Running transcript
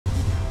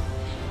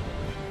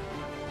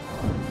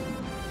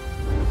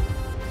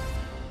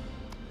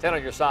10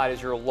 on your side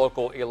is your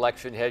local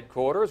election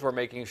headquarters. We're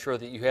making sure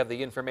that you have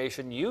the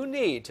information you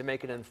need to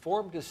make an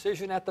informed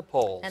decision at the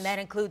polls. And that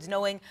includes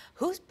knowing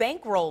who's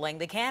bankrolling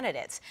the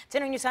candidates.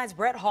 10 on your side's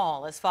Brett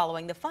Hall is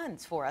following the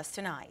funds for us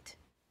tonight.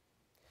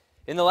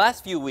 In the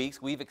last few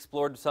weeks, we've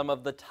explored some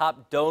of the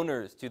top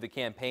donors to the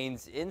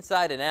campaigns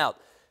inside and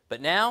out. But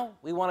now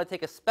we want to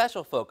take a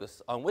special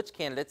focus on which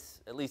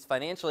candidates, at least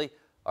financially,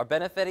 are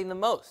benefiting the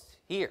most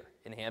here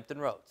in Hampton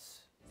Roads.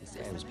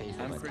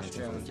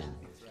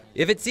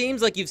 If it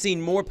seems like you've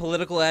seen more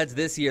political ads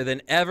this year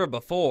than ever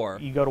before,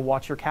 you go to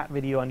watch your cat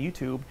video on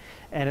YouTube,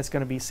 and it's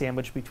going to be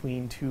sandwiched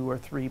between 2 or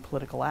 3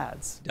 political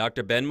ads.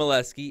 Dr. Ben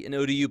Molesky, an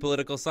ODU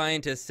political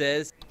scientist,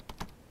 says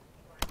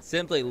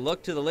simply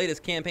look to the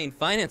latest campaign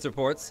finance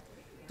reports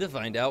to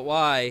find out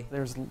why.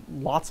 There's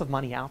lots of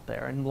money out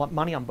there, and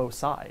money on both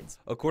sides.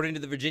 According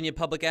to the Virginia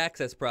Public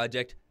Access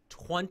Project,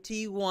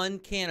 21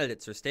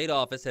 candidates for state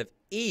office have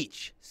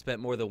each spent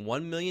more than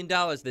 $1 million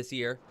this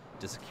year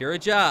to secure a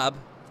job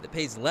that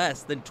pays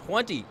less than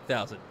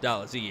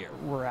 $20,000 a year.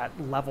 We're at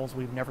levels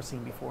we've never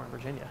seen before in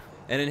Virginia.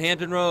 And in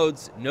Hampton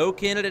Roads, no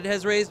candidate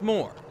has raised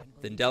more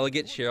than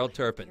Delegate Cheryl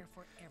Turpin.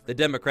 The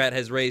Democrat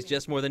has raised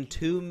just more than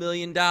 $2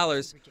 million,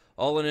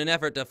 all in an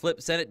effort to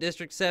flip Senate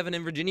District 7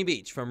 in Virginia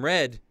Beach from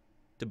red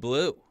to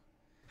blue.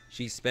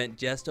 She spent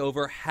just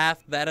over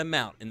half that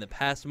amount in the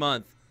past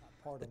month.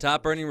 The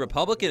top earning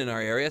Republican in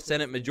our area,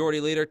 Senate Majority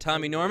Leader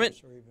Tommy Norman,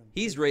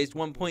 he's raised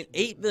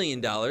 $1.8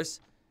 million,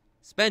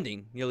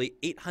 spending nearly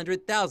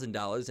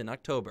 $800,000 in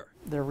October.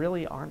 There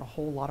really aren't a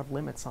whole lot of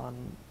limits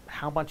on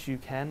how much you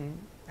can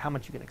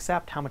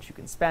accept, how much you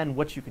can spend,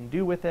 what you can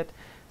do with it.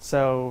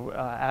 So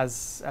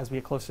as we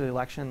get closer to the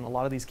election, a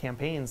lot of these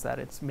campaigns that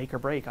it's make or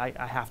break,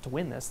 I have to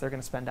win this, they're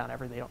going to spend down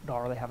every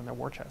dollar they have in their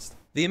war chest.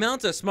 The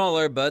amounts are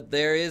smaller, but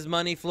there is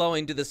money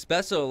flowing to the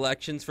special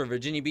elections for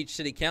Virginia Beach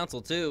City Council,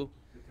 too.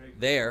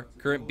 There,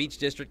 current Beach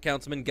District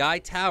Councilman Guy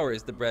Tower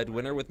is the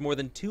breadwinner with more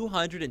than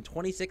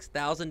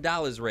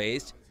 $226,000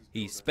 raised.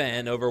 He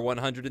spent over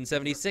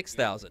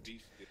 $176,000.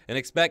 And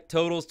expect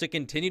totals to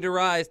continue to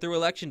rise through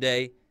Election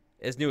Day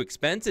as new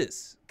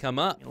expenses come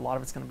up. A lot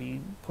of it's going to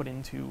be put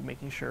into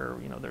making sure,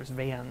 there's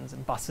vans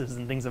and buses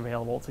and things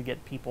available to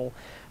get people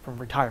from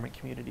retirement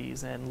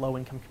communities and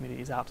low-income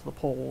communities out to the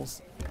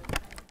polls.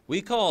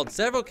 We called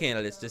several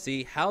candidates to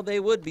see how they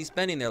would be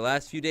spending their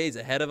last few days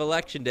ahead of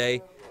Election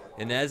Day.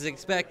 And as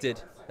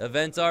expected,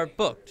 events are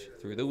booked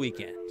through the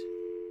weekend.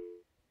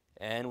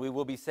 And we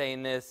will be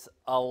saying this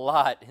a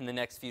lot in the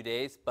next few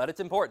days, but it's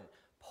important.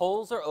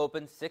 Polls are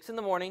open 6 in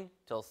the morning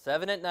till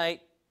 7 at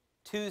night,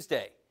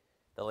 Tuesday.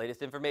 The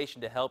latest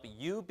information to help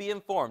you be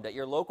informed at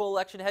your local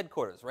election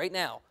headquarters right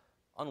now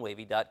on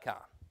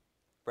wavy.com.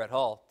 Brett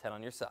Hall, 10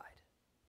 on your side.